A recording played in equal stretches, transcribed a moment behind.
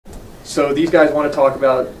So these guys want to talk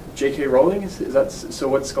about J.K. Rowling? Is that so?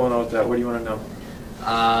 What's going on with that? What do you want to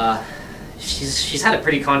know? She's had a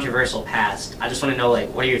pretty controversial past. I just want to know,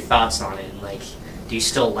 like, what are your thoughts on it? And, like, do you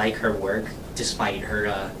still like her work despite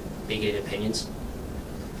her bigoted opinions?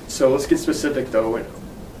 So let's get specific, though.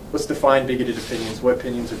 Let's define bigoted opinions. What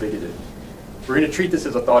opinions are bigoted? We're going to treat this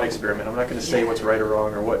as a thought experiment. I'm not going to say what's right or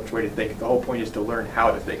wrong or what way to think. The whole point is to learn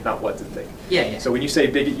how to think, not what to think. Yeah. So when you say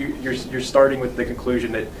bigot, you're starting with the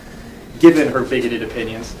conclusion that, given her bigoted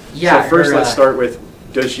opinions. Yeah. So first, let's start with,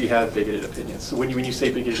 does she have bigoted opinions? So when you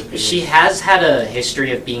say bigoted opinions, she has had a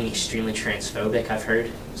history of being extremely transphobic. I've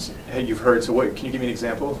heard. Hey, you've heard. So what? Can you give me an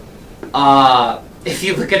example? If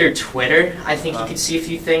you look at her Twitter, I think you could see a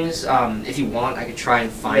few things. If you want, I could try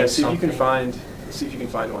and find something. See if you can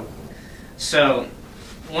find one. So,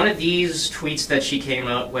 one of these tweets that she came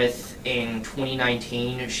out with in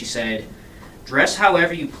 2019, she said, "Dress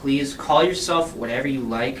however you please, call yourself whatever you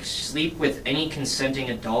like, sleep with any consenting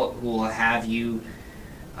adult who will have you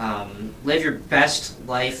live your best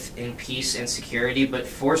life in peace and security, but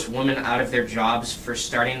force women out of their jobs for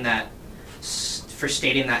stating that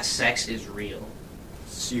sex is real."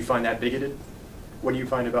 So you find that bigoted? What do you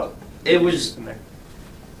find about it?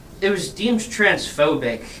 It was deemed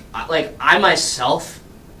transphobic. Like, I myself...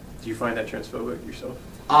 Do you find that transphobic yourself?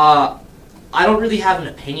 I don't really have an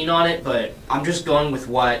opinion on it, but I'm just going with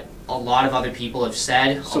what a lot of other people have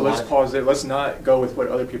said. So let's pause there. Let's not go with what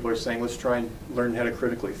other people are saying. Let's try and learn how to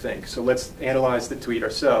critically think. So let's analyze the tweet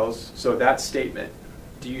ourselves. So that statement,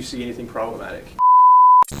 do you see anything problematic?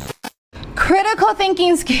 Critical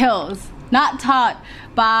thinking skills, not taught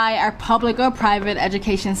by our public or private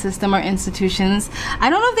education system or institutions. I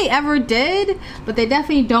don't know if they ever did, but they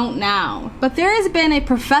definitely don't now. But there has been a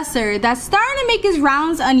professor that's starting to make his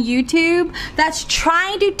rounds on YouTube that's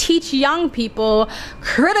trying to teach young people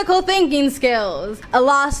critical thinking skills, a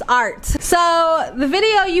lost art. So the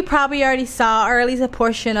video you probably already saw, or at least a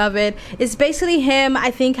portion of it, is basically him,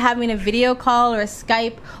 I think, having a video call or a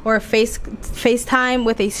Skype or a FaceTime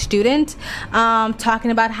with a student,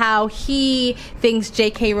 talking about how he thinks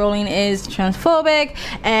J.K. Rowling is transphobic,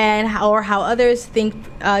 and how others think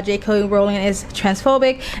J.K. Rowling is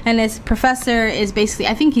transphobic, and his professor is basically,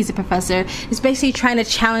 I think he's a professor, is basically trying to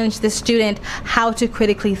challenge the student how to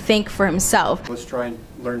critically think for himself. Let's try and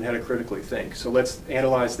learn how to critically think. So let's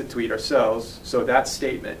analyze the tweet ourselves. So that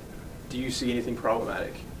statement, do you see anything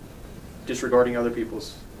problematic? Disregarding other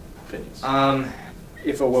people's opinions.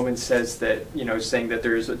 If a woman says that, saying that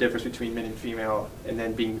there's a difference between men and female and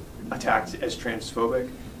then being attacked as transphobic,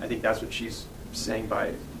 I think that's what she's saying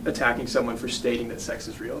by attacking someone for stating that sex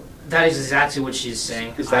is real. That is exactly what she's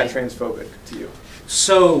saying. Is that transphobic to you?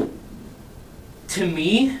 So, to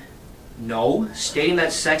me, no. Stating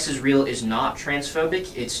that sex is real is not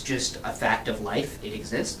transphobic. It's just a fact of life. It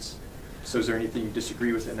exists. So is there anything you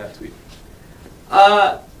disagree with in that tweet?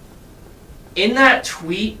 In that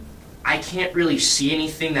tweet, I can't really see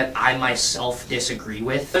anything that I myself disagree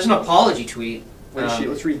with. There's an apology tweet.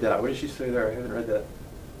 Let's read that. What did she say there? I haven't read that.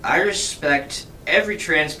 "I respect every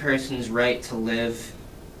trans person's right to live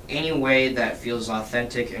any way that feels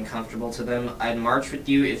authentic and comfortable to them. I'd march with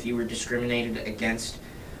you if you were discriminated against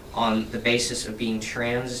on the basis of being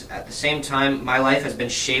trans. At the same time, my life has been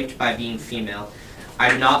shaped by being female. I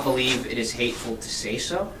do not believe it is hateful to say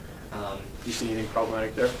so." Do you see anything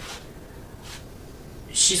problematic there?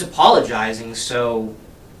 She's apologizing, so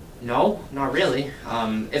no, not really.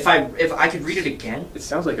 If I could read it again. It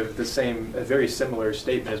sounds like a very similar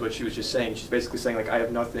statement as what she was just saying. She's basically saying, like, I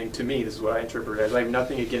have nothing, to me, this is what I interpret it as, I have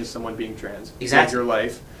nothing against someone being trans. Exactly. Live your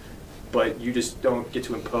life, but you just don't get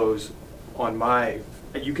to impose on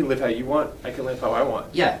you can live how you want, I can live how I want.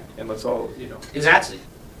 Yeah. And let's all, Exactly.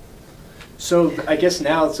 So I guess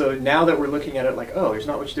now that we're looking at it like, oh, there's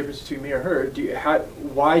not much difference between me or her, do you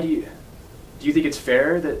think it's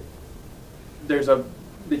fair that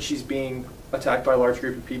that she's being attacked by a large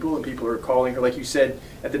group of people and people are calling her, like you said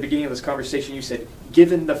at the beginning of this conversation, you said,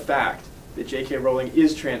 given the fact that J.K. Rowling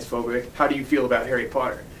is transphobic, how do you feel about Harry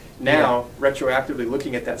Potter? Now, retroactively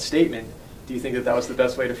looking at that statement, do you think that was the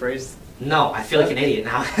best way to phrase? No, I feel like an idiot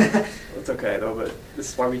now. It's okay though, but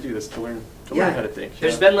this is why we do this, to learn how to think.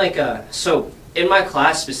 There's been so in my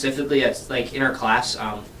class specifically, it's like in our class,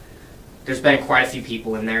 there's been quite a few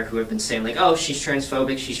people in there who have been saying, like, oh, she's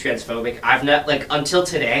transphobic. I've not, until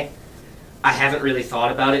today, I haven't really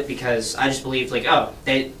thought about it because I just believed,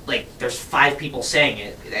 there's 5 people saying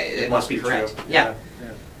it. It must be correct. Yeah.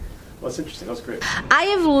 Well, that's interesting. That was great. I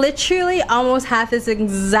have literally almost had this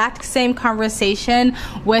exact same conversation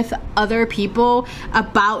with other people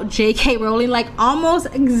about J.K. Rowling, like almost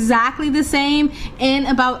exactly the same, and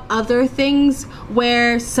about other things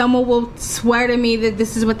where someone will swear to me that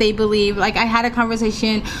this is what they believe. Like I had a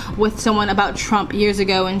conversation with someone about Trump years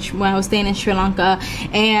ago when I was staying in Sri Lanka,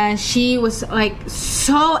 and she was like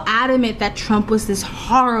so adamant that Trump was this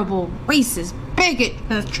horrible racist bigot,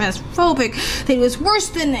 transphobic, that he was worse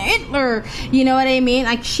than Hitler, you know what I mean?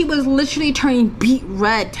 Like she was literally turning beet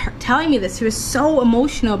red telling me this. She was so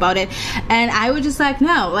emotional about it, and I was just like,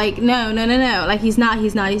 no, like no, like he's not.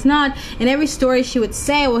 And every story she would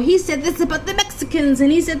say, well, he said this about the Mexicans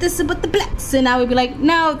and he said this about the blacks, and I would be like,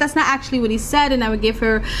 no, that's not actually what he said, and I would give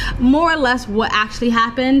her more or less what actually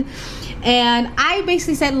happened. And I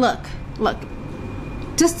basically said, look,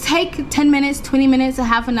 just take 10 minutes, 20 minutes, a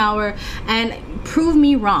half an hour, and prove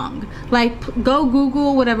me wrong. Like, go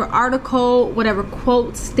Google whatever article, whatever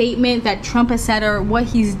quote, statement that Trump has said or what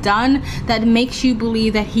he's done that makes you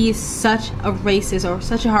believe that he is such a racist or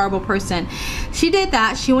such a horrible person. She did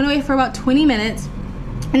that. She went away for about 20 minutes.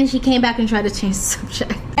 And then she came back and tried to change the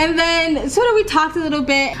subject. And then sort of we talked a little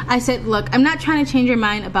bit. I said, look, I'm not trying to change your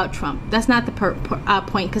mind about Trump. That's not the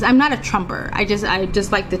point, because I'm not a Trumper. I just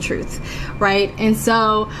like the truth, right? And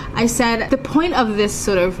so I said, the point of this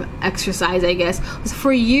sort of exercise, I guess, was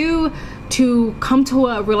for you to come to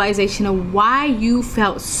a realization of why you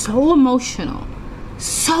felt so emotional,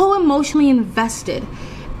 so emotionally invested,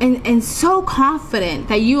 and so confident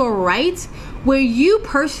that you are right, where you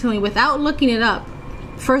personally, without looking it up,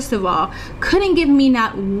 first of all, couldn't give me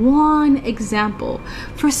not one example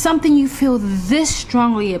for something you feel this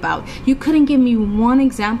strongly about. You couldn't give me one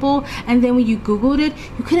example, and then when you Googled it,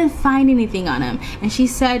 you couldn't find anything on him. And she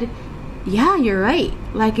said, yeah, you're right.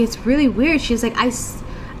 Like, it's really weird. She's like, I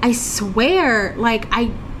swear, like,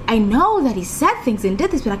 I know that he said things and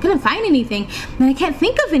did this, but I couldn't find anything, and I can't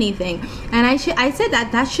think of anything. And I said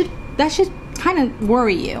that should kind of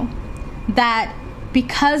worry you, that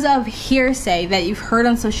because of hearsay that you've heard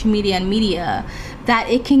on social media and media, that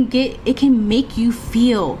it can make you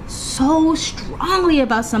feel so strongly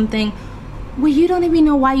about something where you don't even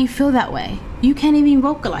know why you feel that way. You can't even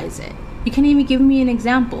vocalize it. You can't even give me an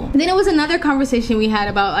example. And then it was another conversation we had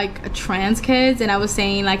about like trans kids, and I was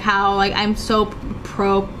saying like how like I'm so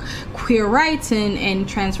pro queer rights and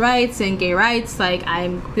trans rights and gay rights. Like,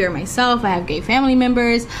 I'm queer myself, I have gay family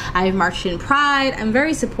members, I've marched in Pride, I'm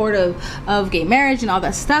very supportive of gay marriage and all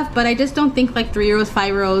that stuff, but I just don't think like 3-year-olds,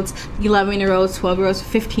 5-year-olds, 11-year-olds, 12-year-olds,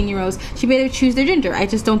 15-year-olds should be able to choose their gender. I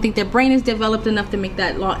just don't think their brain is developed enough to make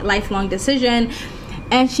that lifelong decision.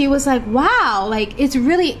 And she was like, wow, like it's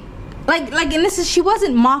really like and this is, she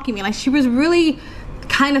wasn't mocking me, like she was really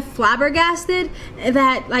kind of flabbergasted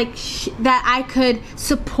that like that I could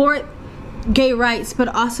support gay rights but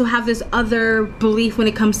also have this other belief when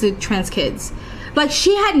it comes to trans kids. Like,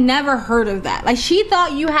 she had never heard of that. Like, she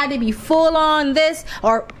thought you had to be full on this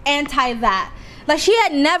or anti that. Like, she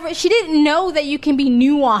didn't know that you can be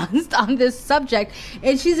nuanced on this subject.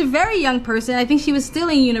 And she's a very young person. I think she was still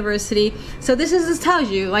in university. So this tells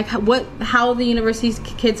you like how the university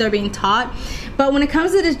kids are being taught. But when it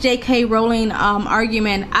comes to this J.K. Rowling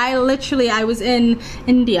argument, I was in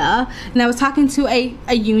India and I was talking to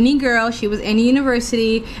a uni girl. She was in a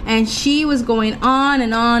university and she was going on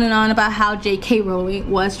and on and on about how J.K. Rowling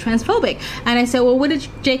was transphobic. And I said, well, what did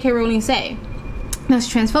J.K. Rowling say?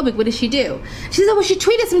 That's transphobic. What did she do? She said, well, she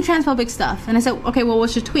tweeted some transphobic stuff. And I said, okay, well,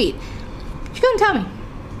 what's your tweet? She couldn't tell me.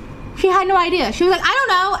 She had no idea. She was like, I don't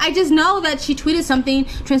know. I just know that she tweeted something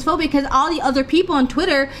transphobic because all the other people on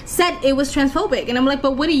Twitter said it was transphobic. And I'm like,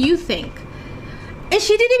 but what do you think? And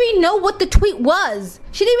she didn't even know what the tweet was.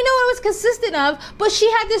 She didn't even know what it was consistent of, but she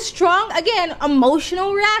had this strong, again,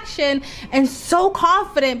 emotional reaction and so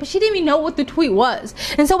confident, but she didn't even know what the tweet was.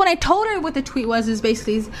 And so when I told her what the tweet was, is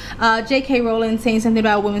basically J.K. Rowling saying something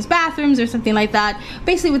about women's bathrooms or something like that,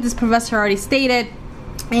 basically what this professor already stated.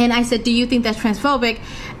 And I said, do you think that's transphobic?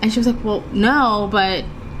 And she was like, well, no, but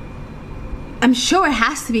I'm sure it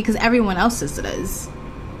has to be because everyone else says it is.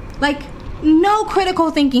 Like, no critical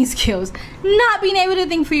thinking skills, not being able to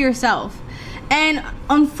think for yourself. And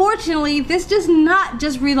unfortunately, this does not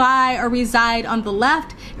just rely or reside on the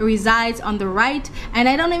left, it it resides on the right, and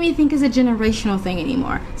I don't even think it's a generational thing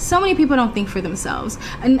anymore. So many people don't think for themselves,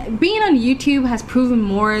 and being on YouTube has proven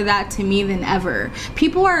more of that to me than ever.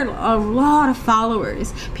 People are a lot of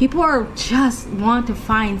followers. People are just want to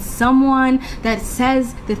find someone that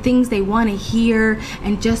says the things they want to hear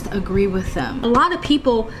and just agree with them. A lot of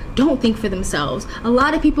people don't think for themselves. A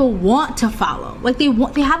lot of people want to follow, like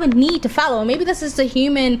they have a need to follow. Maybe this is a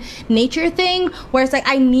human nature thing where it's like,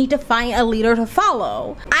 I need to find a leader to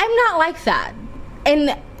follow. I'm not like that,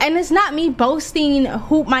 and it's not me boasting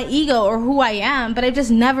my ego or who I am, but I've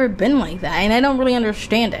just never been like that, and I don't really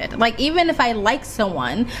understand it. Like, even if I like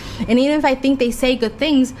someone, and even if I think they say good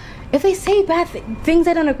things, if they say bad things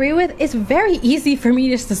I don't agree with, it's very easy for me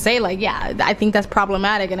just to say, like, yeah, I think that's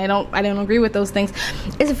problematic and I don't agree with those things.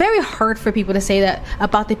 It's very hard for people to say that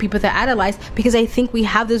about the people that idolize, because I think we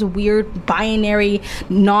have this weird binary,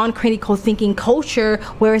 non-critical thinking culture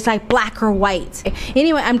where it's like black or white.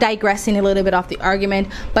 Anyway, I'm digressing a little bit off the argument,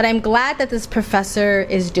 but I'm glad that this professor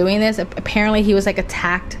is doing this. Apparently he was like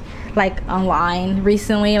attacked like online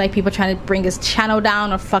recently, like people trying to bring his channel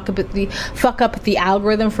down or fuck up the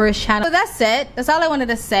algorithm for his channel. So that's it. That's all I wanted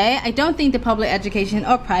to say. I don't think the public education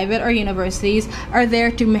or private or universities are there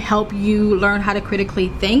to help you learn how to critically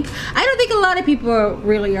think. I don't think a lot of people are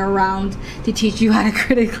really around to teach you how to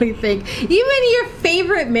critically think. Even your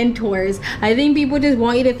favorite mentors, I think people just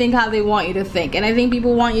want you to think how they want you to think, and I think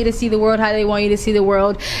people want you to see the world how they want you to see the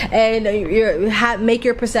world, and make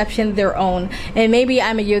your perception their own. And maybe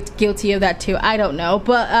I'm guilty of that too, I don't know.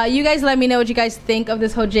 But you guys let me know what you guys think of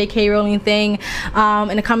this whole J.K. Rowling thing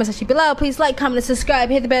in the comment section below. Please like, comment, and subscribe.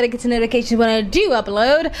 Hit the bell to get notifications when I do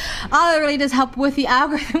upload. All it really does help with the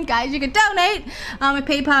algorithm, guys. You can donate. My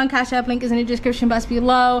PayPal and Cash App link is in the description box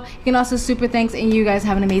below. You can also super thanks, and you guys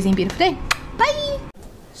have an amazing, beautiful day. Bye.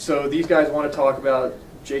 So these guys want to talk about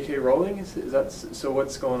J.K. Rowling? Is that so?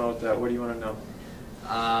 What's going on with that? What do you want to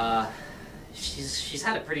know? She's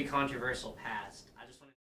had a pretty controversial past.